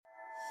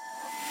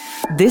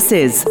This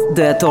is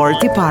the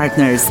Authority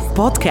Partners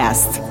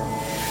podcast.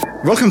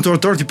 Welcome to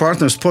Authority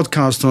Partners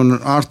podcast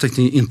on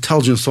artificial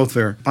intelligence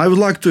software. I would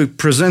like to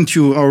present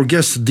you our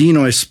guest,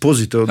 Dino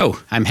Esposito.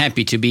 Oh, I'm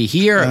happy to be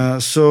here.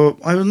 So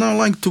I would now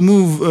like to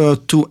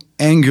move to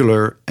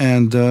Angular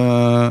and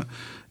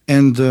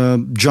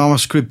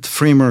JavaScript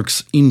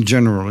frameworks in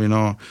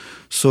general,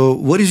 So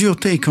what is your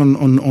take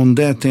on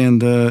that?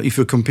 And if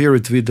you compare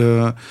it with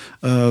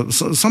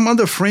some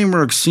other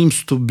frameworks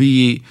seems to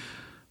be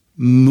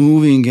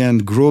moving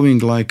and growing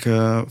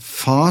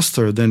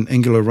faster than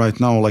Angular right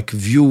now, like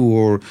Vue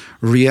or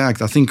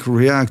React. I think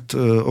React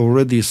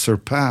already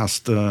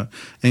surpassed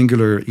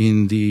Angular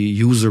in the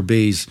user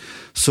base.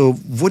 So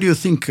what do you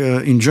think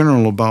in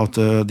general about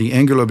the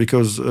Angular?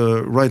 Because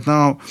right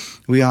now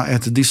we are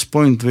at this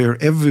point where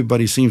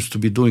everybody seems to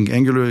be doing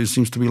Angular. It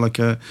seems to be like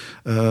a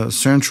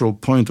central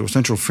point or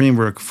central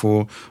framework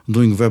for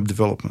doing web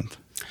development.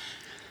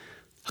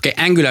 Okay,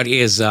 Angular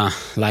is,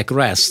 like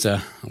REST,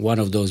 one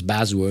of those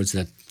buzzwords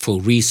that for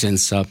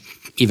reasons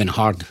even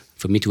hard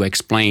for me to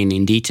explain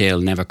in detail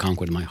never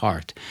conquered my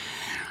heart.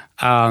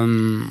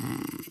 When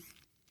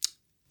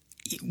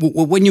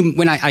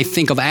I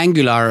think of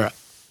Angular,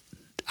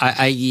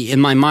 in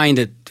my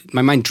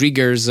mind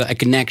triggers a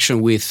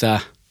connection with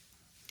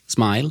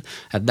Smile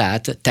at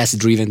that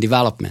test-driven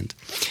development.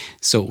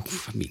 So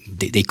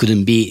they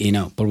couldn't be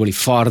probably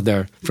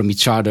farther from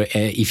each other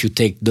if you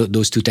take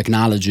those two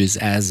technologies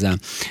as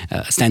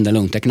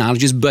standalone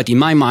technologies. But in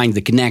my mind,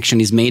 the connection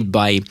is made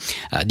by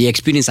the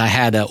experience I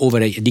had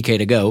over a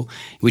decade ago,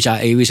 which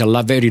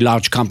a very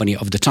large company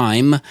of the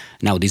time,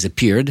 now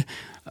disappeared,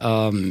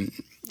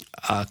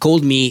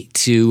 called me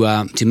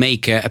to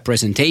make a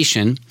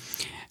presentation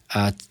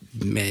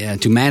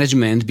to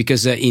management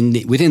because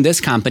within this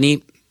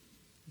company,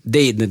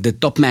 the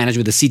top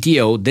management, the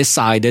CTO,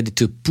 decided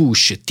to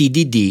push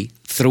TDD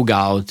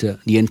throughout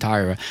the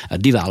entire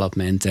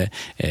development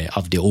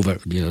of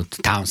the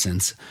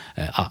thousands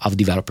of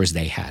developers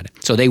they had.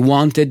 So they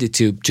wanted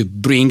to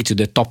bring to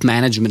the top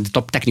management, the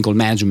top technical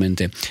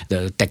management,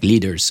 the tech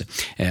leaders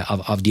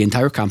of the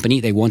entire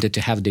company. They wanted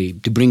to have to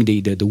bring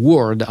the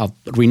word of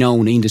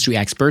renowned industry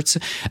experts,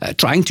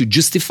 trying to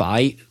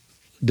justify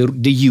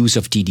the use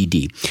of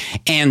TDD.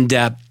 And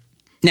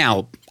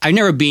now, I've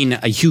never been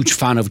a huge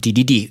fan of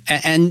TDD,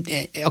 and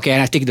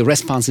I take the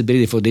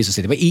responsibility for this,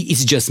 but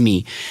it's just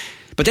me.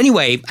 But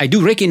anyway, I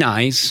do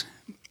recognize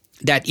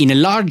that in a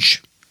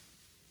large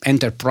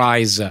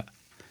enterprise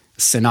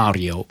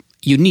scenario,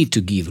 you need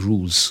to give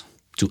rules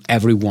to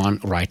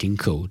everyone writing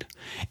code.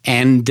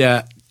 And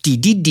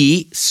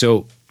TDD,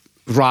 so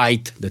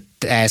write the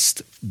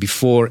test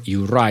before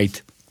you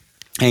write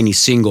any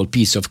single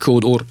piece of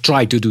code, or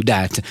try to do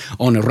that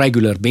on a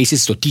regular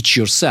basis. So teach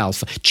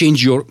yourself,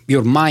 change your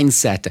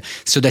mindset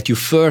so that you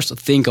first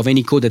think of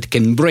any code that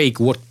can break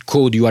what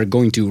code you are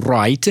going to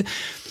write.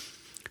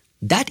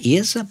 That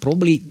is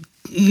probably,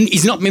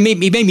 it's not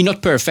maybe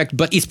not perfect,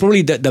 but it's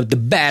probably the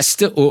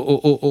best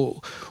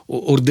or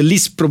the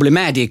least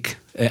problematic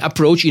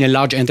approach in a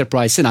large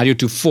enterprise scenario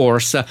to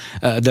force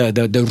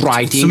the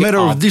writing. It's a matter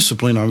of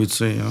discipline, I would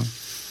say. Yeah.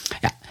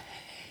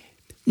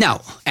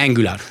 Now,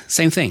 Angular,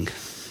 same thing.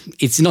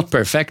 It's not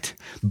perfect,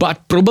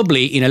 but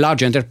probably in a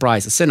large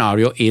enterprise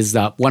scenario is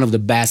one of the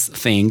best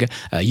thing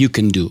you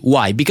can do.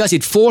 Why? Because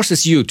it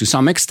forces you to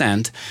some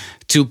extent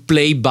to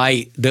play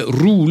by the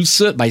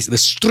rules, by the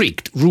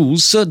strict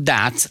rules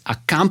that a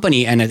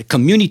company and a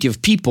community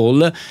of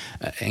people,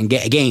 and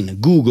again,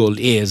 Google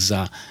is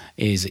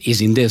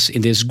in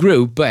this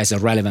group, as a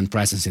relevant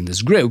presence in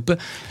this group,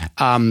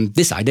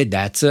 decided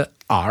that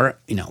are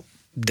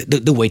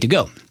the way to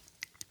go.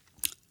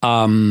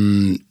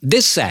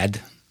 This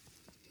said,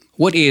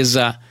 what is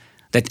that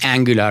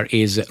Angular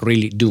is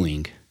really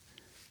doing?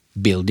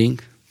 Building,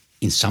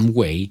 in some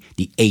way,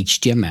 the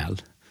HTML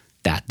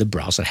that the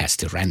browser has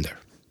to render.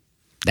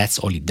 That's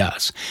all it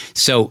does.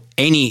 So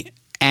any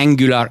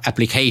Angular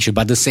application,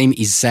 but the same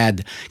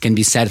can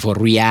be said for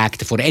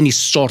React, for any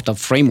sort of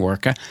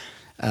framework.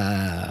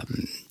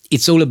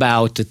 It's all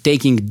about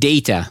taking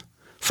data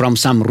from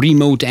some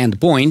remote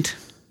endpoint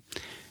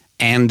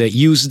and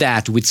use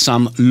that with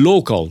some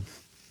local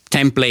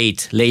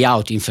template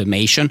layout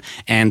information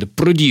and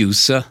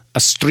produce a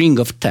string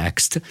of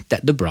text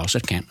that the browser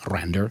can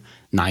render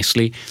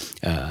nicely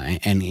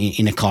and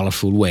in a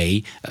colorful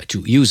way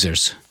to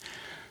users.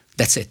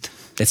 That's it.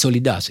 That's all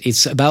it does.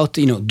 It's about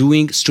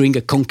doing string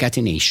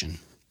concatenation.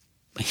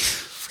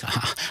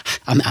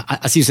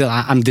 As you said,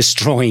 I'm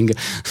destroying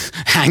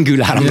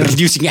Angular. I'm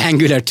reducing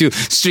Angular to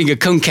string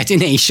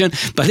concatenation,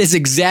 but that's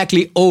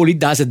exactly all it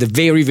does at the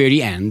very,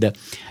 very end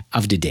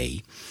of the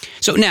day.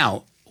 So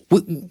now,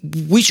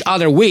 which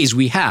other ways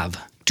we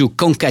have to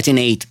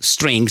concatenate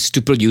strings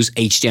to produce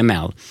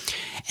HTML?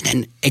 And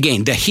then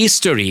again, the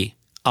history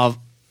of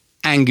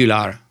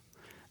Angular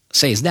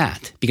says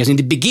that, because in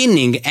the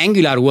beginning,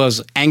 Angular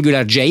was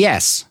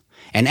AngularJS,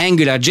 And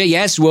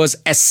AngularJS was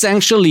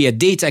essentially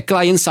a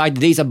client-side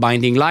data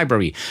binding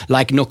library,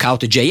 like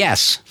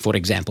Knockout.js, for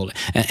example,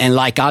 and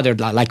like other,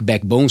 like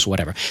Backbones,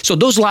 whatever. So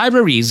those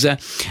libraries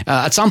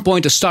at some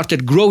point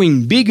started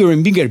growing bigger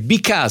and bigger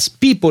because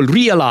people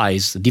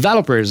realized,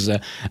 developers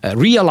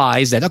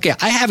realized that, okay,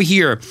 I have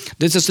here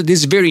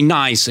this very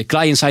nice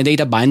client-side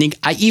data binding.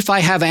 If I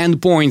have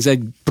endpoints that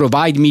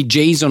provide me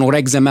JSON or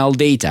XML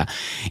data,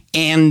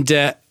 and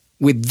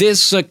with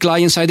this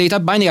client-side data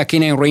binding, I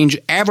can arrange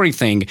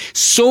everything.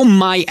 So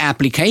my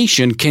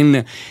application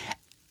can,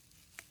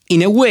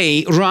 in a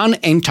way, run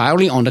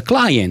entirely on the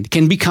client,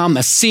 can become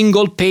a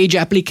single-page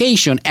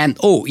application. And,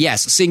 oh,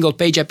 yes,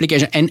 single-page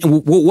application. And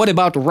what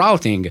about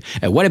routing?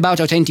 What about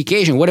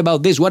authentication? What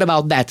about this? What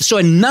about that? So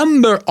a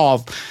number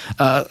of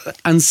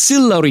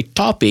ancillary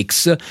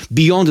topics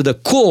beyond the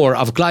core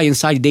of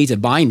client-side data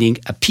binding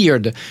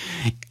appeared.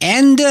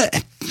 And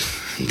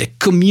the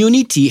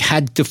community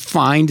had to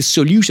find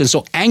solutions.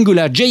 So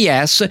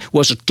AngularJS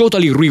was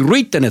totally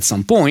rewritten at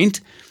some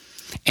point,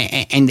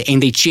 and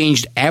they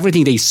changed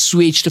everything. They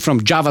switched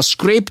from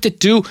JavaScript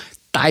to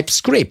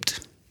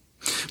TypeScript.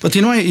 But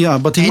in my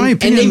opinion,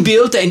 and they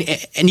built an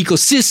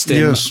ecosystem.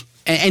 Yes.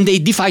 And they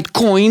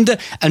coined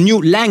a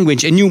new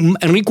language, and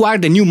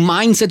required a new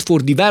mindset for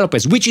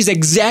developers, which is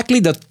exactly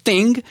the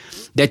thing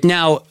that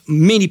now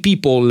many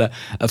people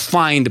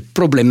find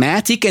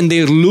problematic, and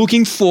they're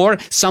looking for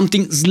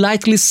something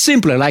slightly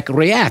simpler like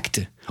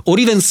React, or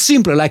even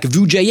simpler like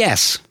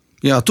Vue.js.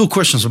 Yeah, two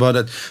questions about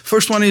that.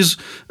 First one is,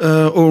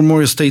 or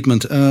more a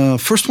statement.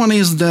 First one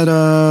is that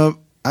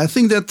I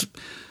think that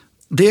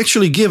they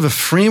actually give a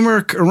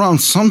framework around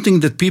something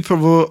that people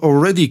were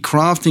already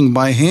crafting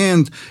by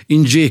hand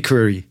in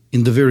jQuery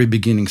in the very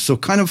beginning. So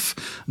kind of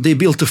they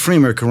built a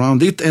framework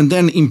around it and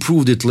then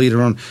improved it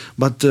later on.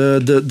 But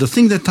the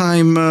thing that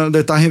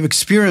I have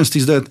experienced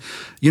is that,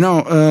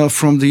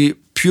 from the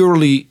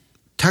purely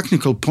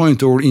technical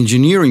point or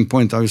engineering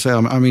point, I would say,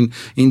 I mean,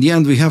 in the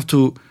end, we have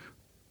to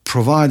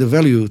provide a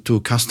value to a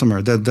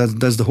customer.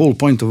 That's the whole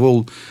point of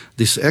all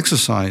this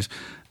exercise.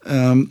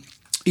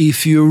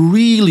 If you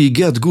really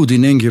get good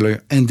in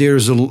Angular, and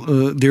there's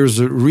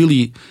a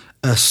really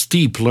a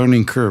steep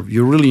learning curve,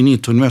 you really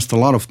need to invest a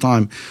lot of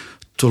time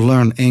to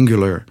learn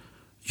Angular.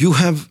 You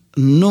have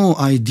no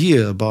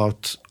idea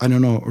about,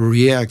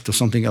 React or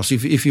something else.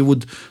 If you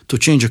would to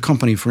change a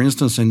company, for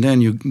instance, and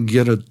then you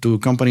get to a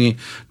company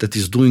that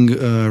is doing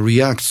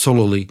React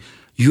solely,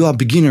 you are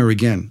beginner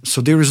again.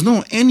 So there is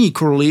no any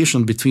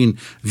correlation between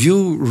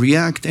Vue,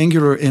 React,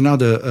 Angular, and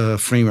other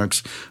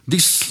frameworks.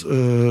 This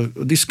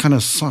kind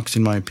of sucks,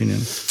 in my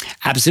opinion.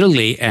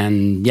 Absolutely,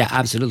 and yeah,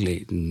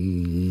 absolutely.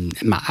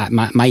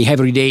 My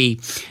everyday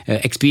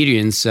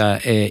experience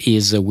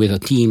is with a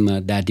team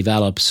that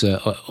develops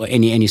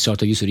any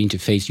sort of user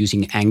interface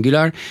using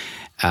Angular,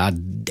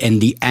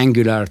 and the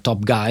Angular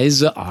top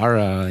guys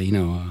are,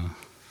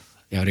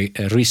 they are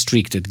a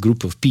restricted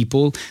group of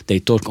people. They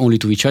talk only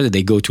to each other.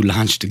 They go to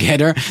lunch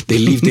together. They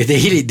live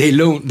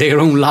their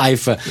own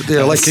life. They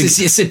are like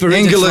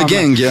separated Angular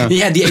gang, yeah.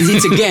 Yeah,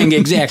 it's a gang,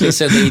 exactly.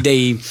 So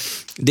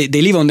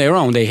they live on their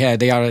own. They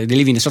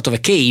live in a sort of a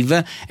cave,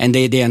 and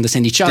they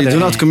understand each other. They do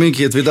not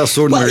communicate with us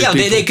ordinary people.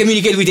 They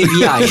communicate with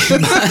API,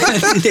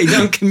 but they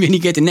don't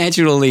communicate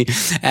naturally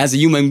as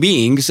human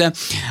beings.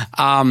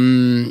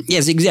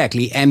 Yes,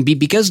 exactly. And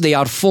because they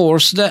are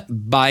forced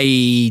by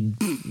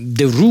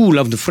the rule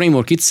of the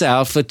framework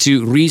itself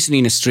to reason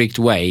in a strict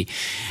way.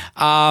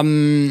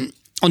 On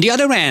the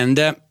other hand,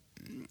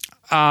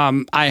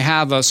 I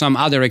have some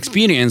other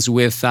experience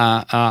with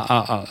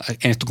a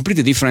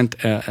completely different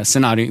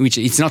scenario, in which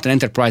it's not an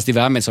enterprise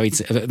development, so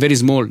it's a very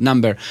small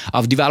number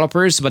of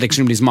developers, but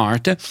extremely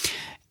smart.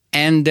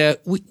 And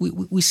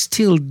we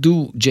still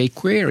do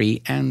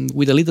jQuery and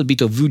with a little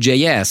bit of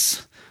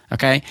Vue.js,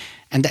 okay?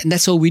 And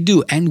that's all we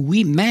do. And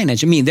we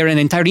manage, they're an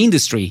entire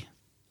industry,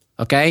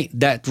 okay,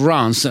 that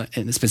runs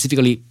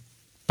specifically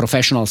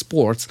professional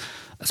sports,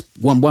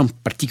 one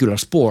particular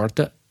sport,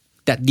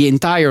 that the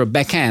entire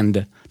back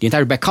end, the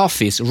entire back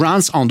office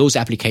runs on those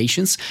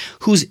applications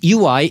whose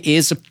UI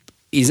is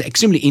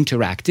extremely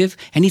interactive,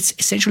 and it's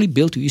essentially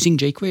built using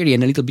jQuery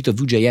and a little bit of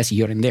Vue.js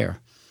here and there.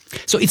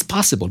 So it's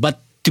possible,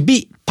 but to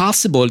be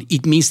possible,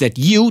 it means that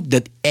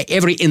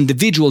every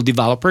individual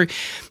developer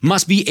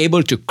must be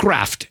able to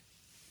craft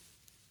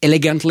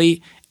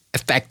elegantly,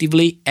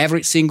 effectively,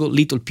 every single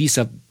little piece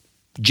of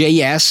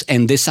JS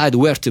and decide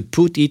where to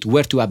put it,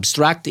 where to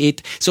abstract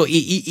it. So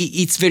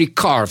it's very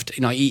carved.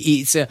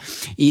 It's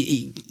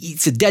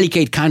a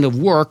delicate kind of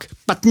work,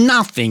 but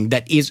nothing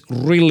that is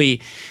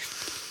really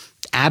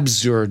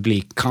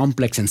absurdly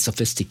complex and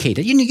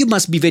sophisticated. You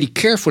must be very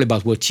careful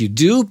about what you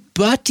do,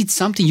 but it's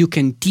something you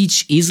can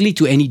teach easily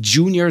to any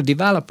junior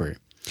developer.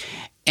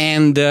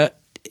 And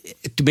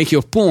to make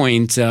your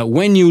point,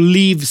 when you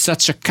leave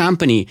such a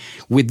company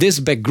with this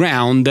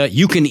background,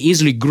 you can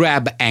easily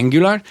grab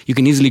Angular, you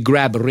can easily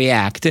grab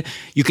React,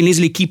 you can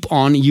easily keep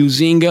on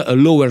using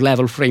lower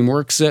level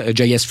frameworks,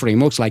 JS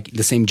frameworks like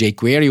the same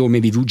jQuery or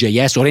maybe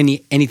Vue.js or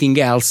anything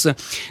else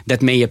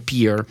that may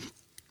appear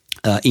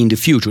in the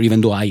future,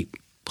 even though I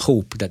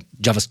hope that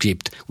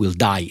JavaScript will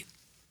die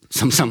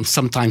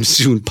sometime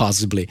soon,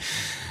 possibly.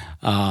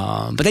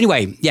 But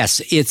anyway,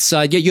 yes, it's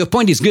your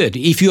point is good.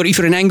 If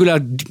you're an Angular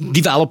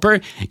developer,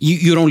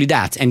 you're only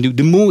that, and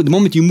the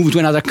moment you move to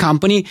another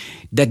company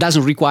that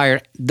doesn't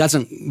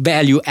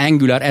value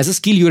Angular as a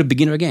skill, you're a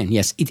beginner again.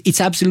 Yes, it's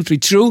absolutely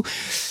true.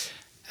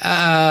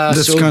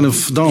 That's kind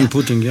of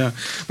down-putting, yeah.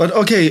 But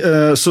okay,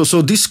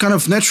 so this kind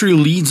of naturally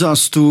leads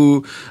us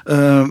to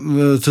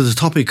the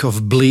topic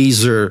of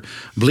Blazor.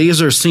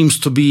 Blazor seems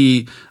to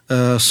be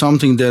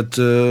something that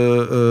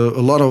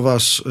a lot of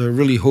us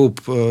really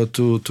hope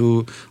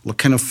to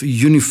kind of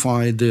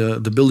unify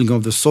the building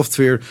of the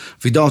software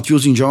without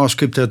using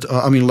JavaScript.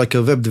 Like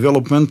a web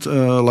development,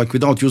 like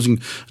without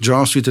using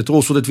JavaScript at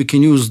all, so that we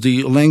can use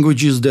the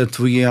languages that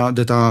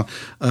are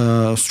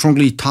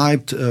strongly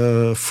typed,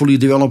 fully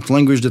developed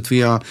language that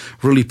we are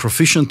really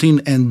proficient in,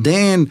 and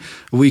then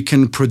we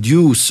can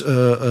produce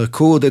a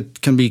code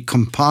that can be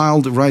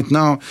compiled right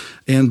now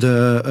and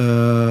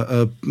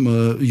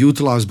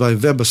utilized by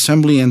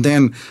WebAssembly, and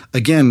then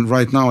again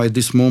right now at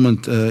this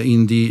moment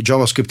in the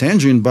JavaScript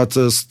engine, but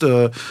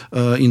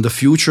in the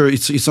future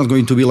it's not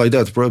going to be like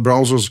that.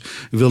 Browsers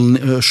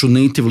should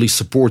natively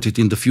support it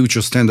in the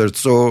future standards.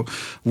 So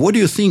what do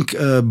you think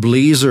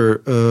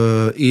Blazor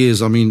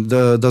is? I mean,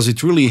 does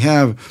it really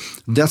have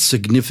that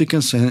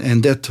significance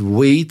and that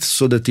weight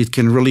so that it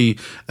can really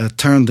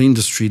turn the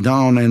industry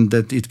down, and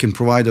that it can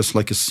provide us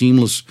like a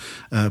seamless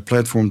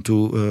platform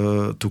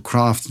to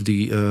craft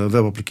the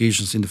web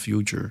applications in the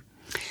future?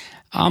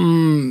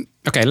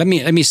 Okay, let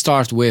me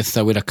start with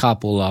a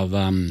couple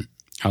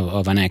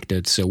of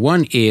anecdotes. So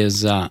one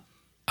is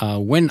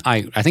when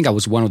I think I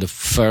was one of the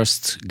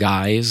first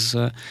guys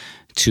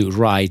to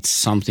write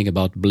something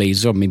about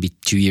Blazor maybe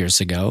 2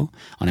 years ago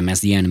on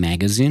MSDN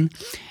magazine,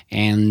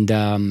 and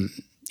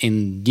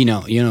you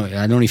know,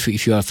 I don't know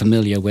if you are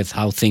familiar with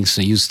how things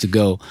used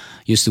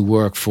to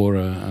work for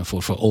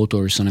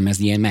authors on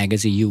MSDN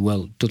magazine. You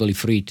were totally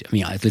free.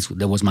 At least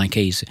that was my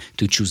case,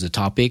 to choose the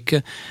topic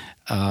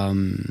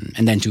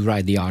and then to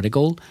write the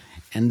article.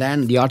 And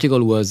then the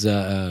article was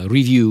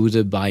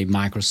reviewed by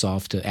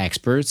Microsoft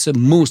experts.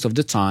 Most of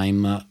the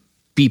time,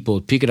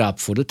 people pick it up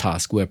for the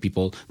task where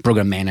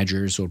program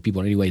managers or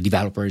people anyway,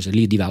 developers or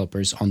lead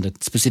developers on the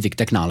specific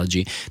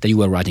technology that you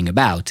were writing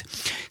about.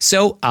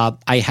 So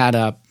I had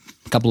a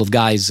couple of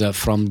guys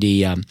from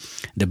the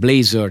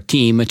Blazor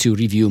team to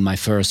review my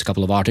first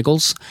couple of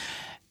articles.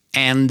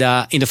 And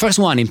in the first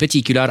one in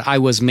particular, I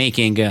was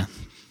making,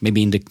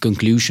 maybe in the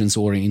conclusions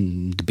or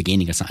in the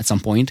beginning at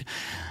some point,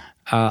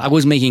 I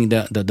was making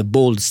the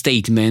bold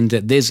statement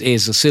that this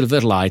is a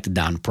Silverlight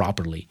done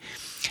properly.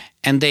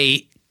 And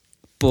they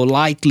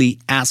politely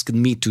asked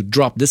me to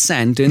drop the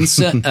sentence,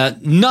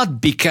 not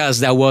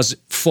because that was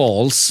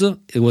false,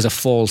 it was a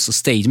false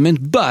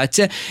statement, but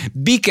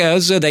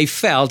because they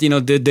felt,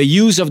 the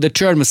use of the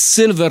term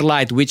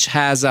Silverlight, which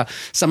has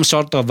some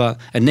sort of a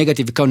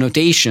negative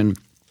connotation,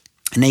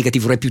 a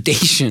negative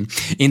reputation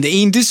in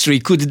the industry,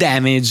 could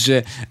damage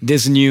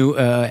this new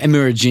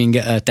emerging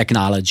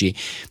technology.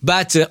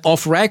 But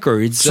off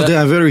records, so they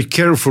are very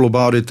careful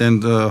about it,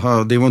 and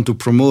how they want to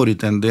promote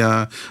it, and they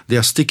are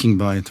sticking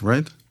by it,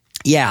 right?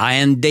 Yeah,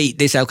 and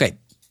they say, okay,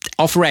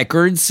 off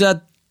records,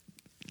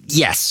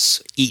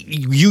 yes,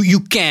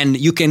 you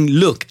can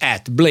look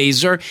at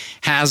Blazor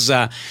has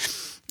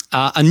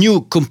a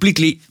new,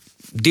 completely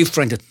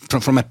different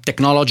from a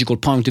technological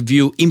point of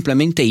view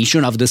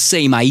implementation of the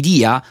same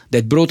idea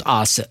that brought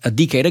us a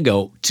decade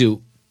ago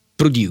to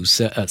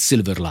produce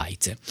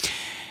Silverlight.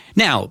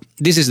 Now,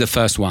 this is the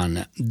first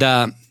one.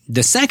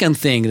 The second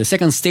thing, the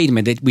second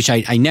statement, which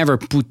I never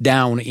put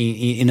down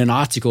in an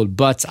article,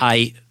 but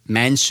I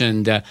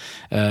mentioned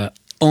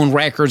on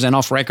records and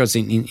off records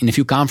in a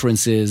few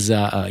conferences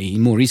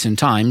in more recent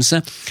times,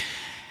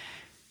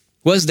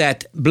 was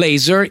that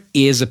Blazor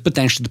is the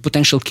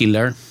potential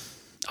killer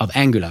of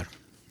Angular.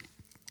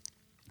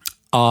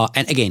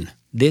 And again,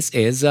 this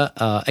is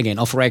again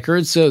off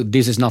record, so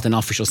this is not an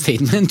official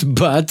statement,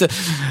 but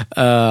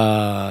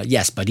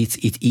yes, but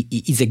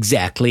it's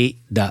exactly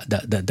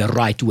the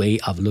right way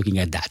of looking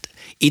at that.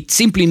 It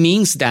simply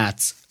means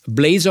that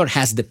Blazor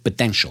has the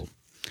potential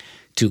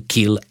to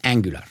kill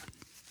Angular.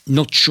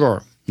 Not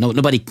sure. No,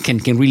 nobody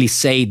can really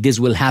say this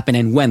will happen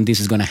and when this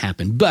is going to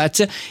happen.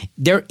 But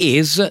there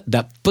is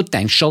the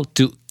potential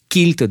to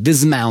kill, to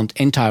dismount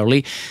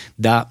entirely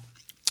the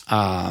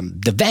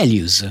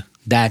values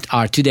that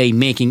are today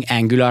making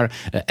Angular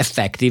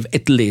effective,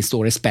 at least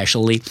or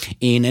especially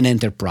in an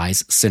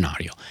enterprise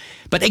scenario.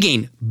 But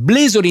again,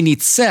 Blazor in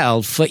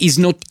itself is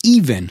not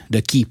even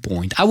the key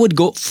point. I would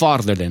go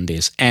farther than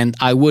this, and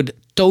I would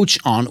touch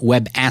on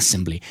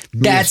WebAssembly.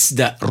 That's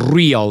the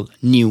real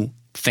new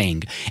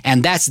thing.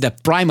 And that's the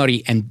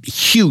primary and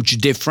huge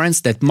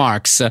difference that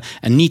marks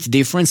a neat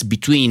difference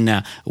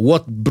between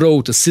what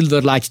brought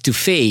Silverlight to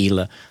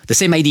fail. The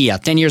same idea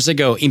 10 years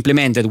ago,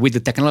 implemented with the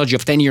technology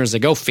of 10 years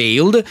ago,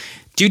 failed.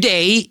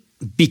 Today,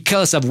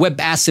 because of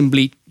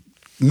WebAssembly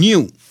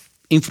new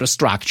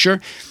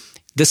infrastructure,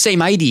 the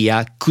same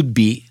idea could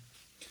be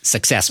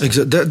successful.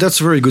 That's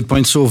a very good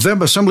point. So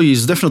WebAssembly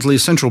is definitely a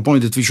central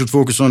point that we should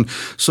focus on.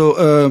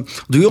 So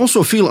do you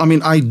also feel, I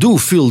mean, I do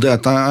feel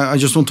that, I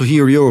just want to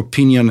hear your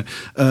opinion.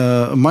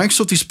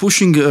 Microsoft is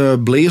pushing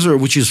Blazor,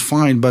 which is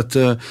fine, but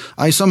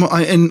I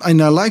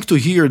like to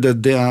hear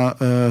that they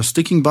are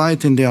sticking by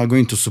it and they are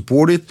going to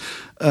support it.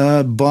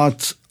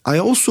 But I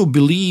also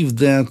believe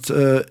that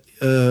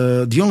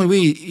the only way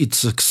it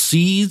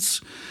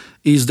succeeds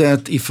is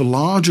that if a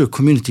larger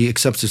community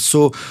accepts it.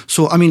 So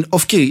I mean,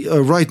 okay,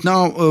 right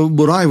now,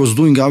 what I was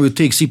doing, I would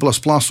take C++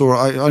 or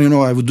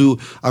I would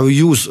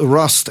use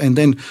Rust and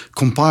then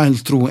compile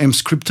through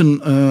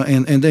Emscripten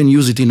and then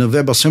use it in a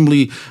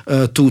WebAssembly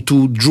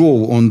to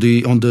draw on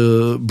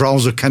the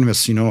browser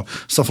canvas,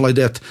 stuff like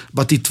that.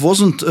 But it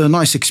wasn't a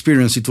nice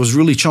experience. It was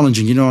really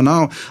challenging.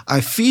 Now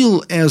I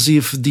feel as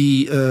if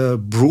the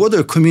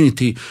broader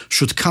community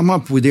should come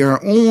up with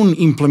their own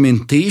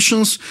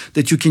implementations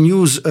that you can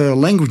use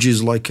languages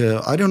like C++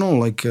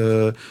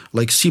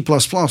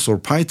 or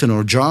Python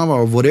or Java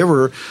or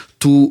whatever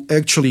to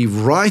actually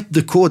write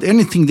the code,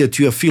 anything that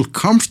you feel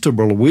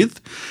comfortable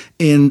with,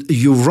 and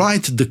you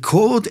write the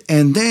code,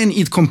 and then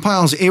it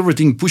compiles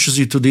everything, pushes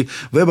it to the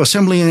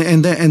WebAssembly,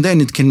 and then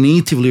it can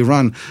natively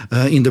run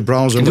in the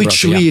browser,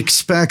 which we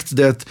expect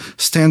that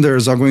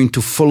standards are going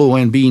to follow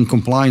and be in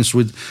compliance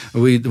with,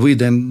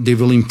 and they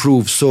will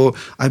improve. So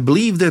I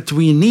believe that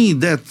we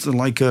need that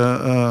like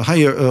a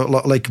higher,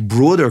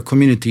 broader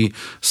community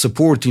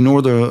support in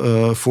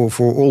order for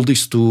all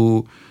this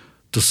to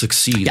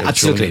succeed. Yeah,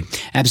 absolutely.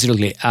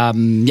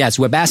 Yes,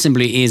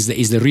 WebAssembly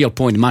is the real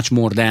point, much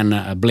more than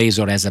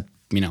Blazor as a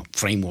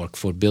framework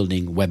for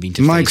building web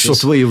interfaces.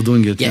 Microsoft way of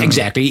doing it. Yeah,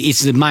 exactly.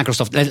 It's the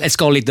Microsoft. Let's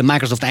call it the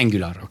Microsoft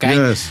Angular. Okay.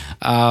 Yes.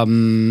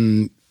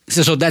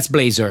 So that's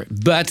Blazor,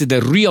 but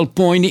the real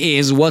point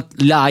is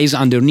what lies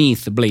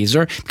underneath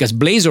Blazor, because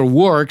Blazor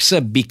works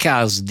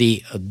because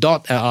the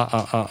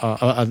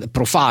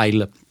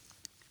profile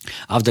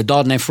of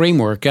the .NET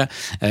framework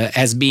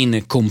has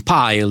been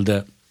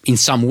compiled in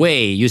some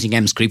way using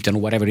Emscripten or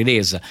whatever it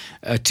is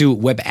to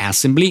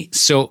WebAssembly.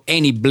 So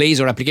any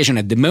Blazor application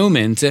at the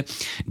moment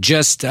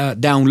just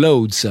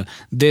downloads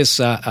this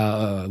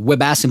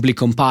WebAssembly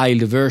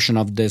compiled version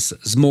of this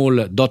small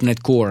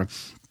 .NET Core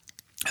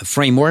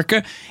framework,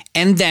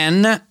 and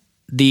then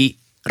the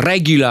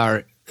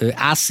regular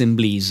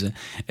assemblies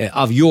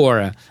of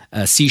your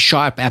C#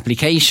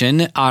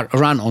 application are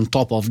run on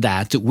top of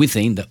that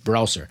within the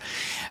browser.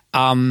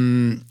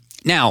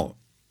 Now,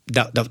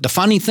 the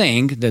funny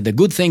thing, the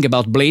good thing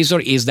about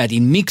Blazor is that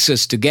it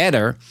mixes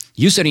together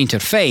user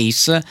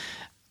interface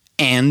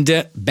and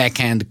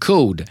backend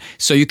code.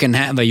 So you can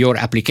have your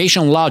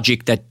application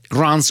logic that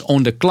runs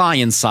on the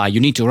client side. You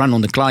need to run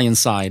on the client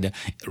side.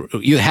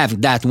 You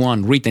have that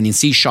one written in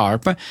C#,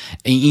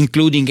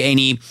 including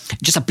any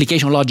just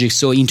application logic,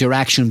 so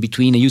interaction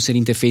between the user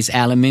interface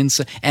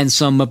elements and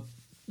some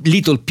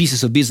little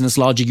pieces of business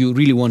logic you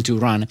really want to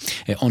run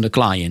on the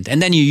client.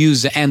 And then you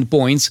use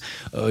endpoints,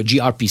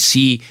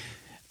 gRPC,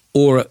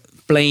 or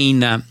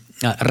plain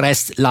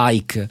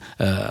REST-like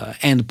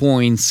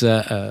endpoints,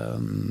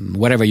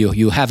 wherever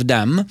you have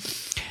them,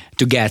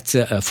 to get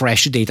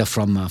fresh data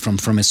from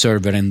a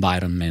server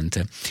environment.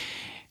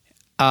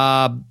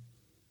 And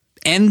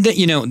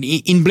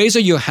in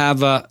Blazor you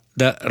have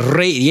the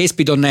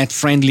ASP.NET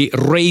friendly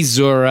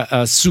Razor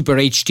Super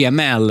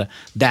HTML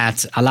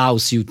that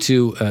allows you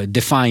to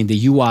define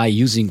the UI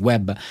using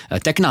web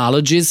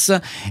technologies,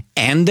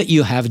 and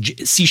you have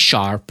C#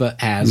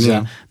 as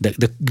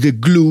the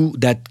glue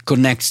that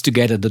connects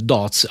together the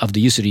dots of the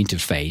user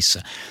interface.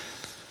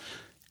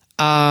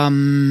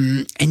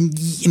 And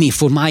I mean,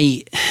 for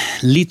my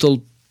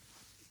little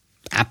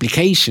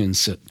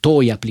applications,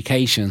 toy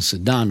applications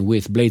done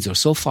with Blazor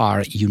so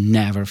far, you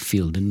never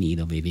feel the need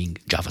of having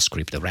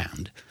JavaScript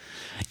around.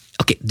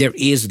 Okay, there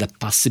is the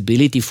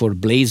possibility for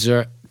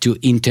Blazor to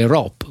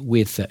interop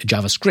with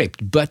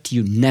JavaScript, but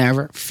you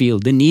never feel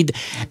the need,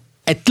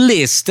 at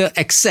least,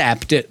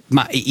 except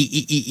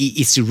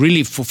it's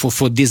really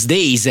for these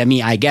days. I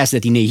mean, I guess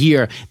that in a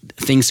year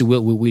things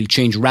will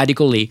change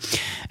radically,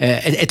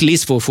 at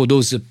least for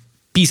those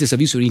pieces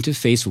of user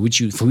interface for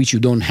which you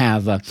don't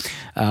have a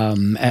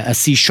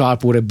C#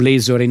 or a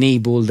Blazor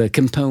enabled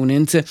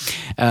component,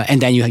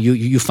 and then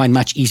you find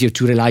much easier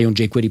to rely on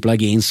jQuery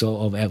plugins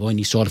or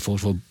any sort for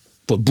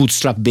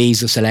Bootstrap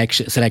based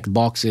select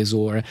boxes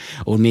or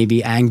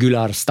maybe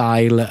Angular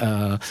style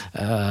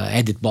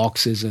edit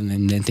boxes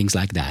and things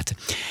like that.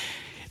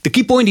 The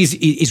key point is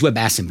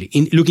WebAssembly.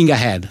 In looking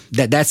ahead,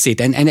 that's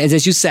it. And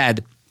as you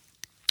said,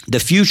 the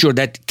future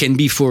that can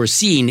be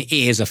foreseen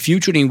is a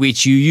future in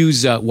which you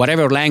use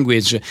whatever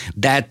language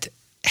that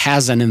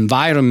has an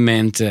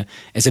environment,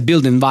 as a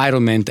build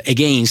environment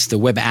against the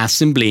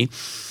WebAssembly,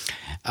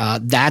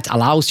 that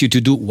allows you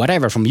to do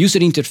whatever from user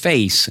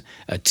interface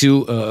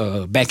to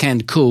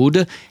backend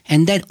code,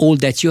 and then all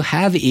that you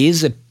have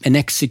is an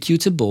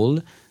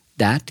executable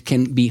that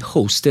can be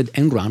hosted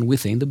and run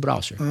within the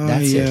browser.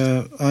 That's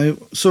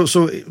it.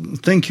 So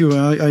thank you.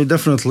 I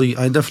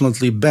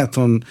definitely bet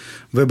on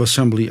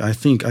WebAssembly. I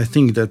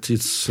think that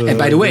it's. And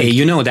by the way,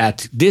 you know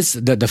that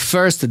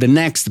the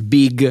next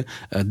big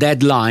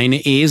deadline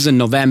is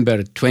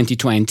November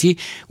 2020,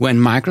 when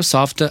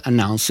Microsoft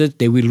announced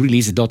they will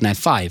release .NET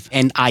 5,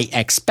 and I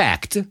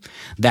expect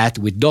that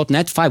with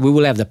 .NET 5 we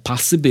will have the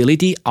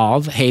possibility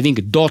of having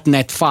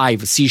 .NET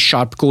 5 C#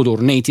 code or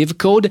native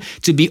code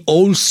to be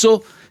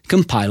also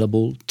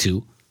compilable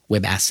to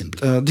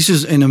WebAssembly. This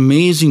is an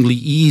amazingly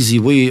easy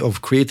way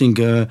of creating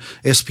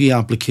SPA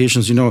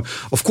applications.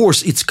 Of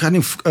course, it's kind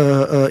of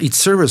it's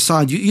server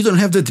side. You don't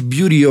have that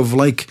beauty of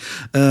like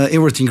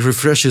everything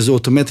refreshes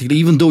automatically,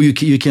 even though you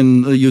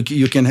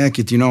can hack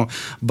it.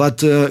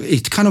 But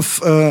it kind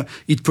of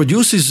it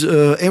produces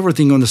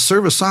everything on the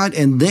server side,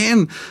 and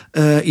then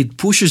it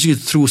pushes it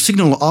through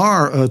Signal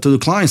R to the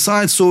client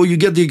side. So you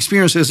get the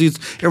experience as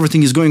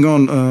everything is going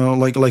on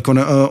like on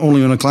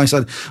only on a client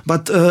side.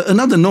 But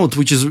another note,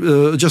 which is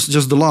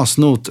just the last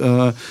note,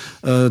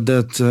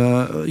 that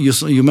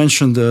you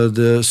mentioned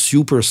the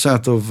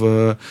superset of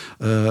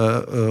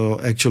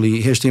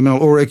actually HTML,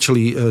 or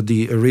actually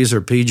the Razor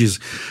Pages.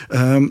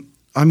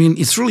 I mean,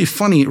 it's really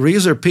funny.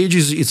 Razor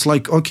Pages, it's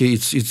like, okay,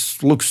 it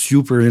looks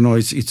super,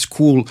 it's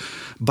cool,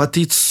 but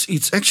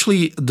it's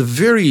actually the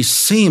very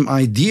same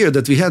idea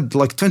that we had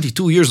like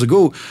 22 years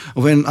ago,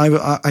 when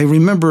I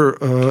remember,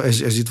 as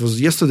it was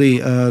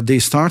yesterday, they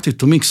started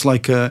to mix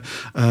like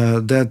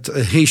that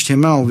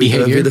HTML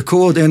with the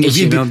code and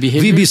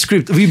VB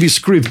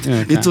script.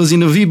 Okay. It was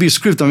in a VB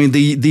script. I mean,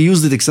 they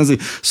used it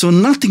extensively. So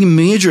nothing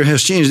major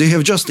has changed. They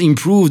have just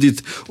improved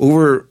it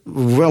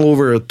well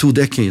over 2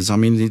 decades. I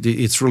mean,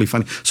 it's really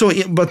funny. So,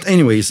 but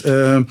anyways,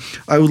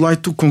 I would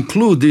like to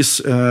conclude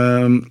this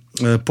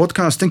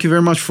podcast. Thank you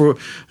very much for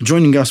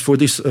joining us for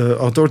this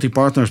Authority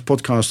Partners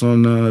podcast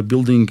on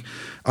building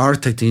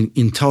architect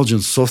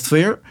intelligence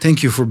software.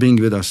 Thank you for being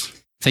with us.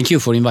 Thank you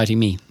for inviting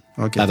me.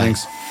 Okay, bye-bye.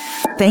 Thanks.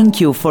 Thank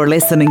you for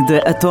listening to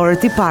the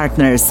Authority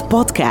Partners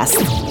podcast.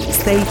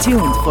 Stay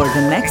tuned for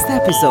the next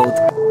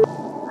episode.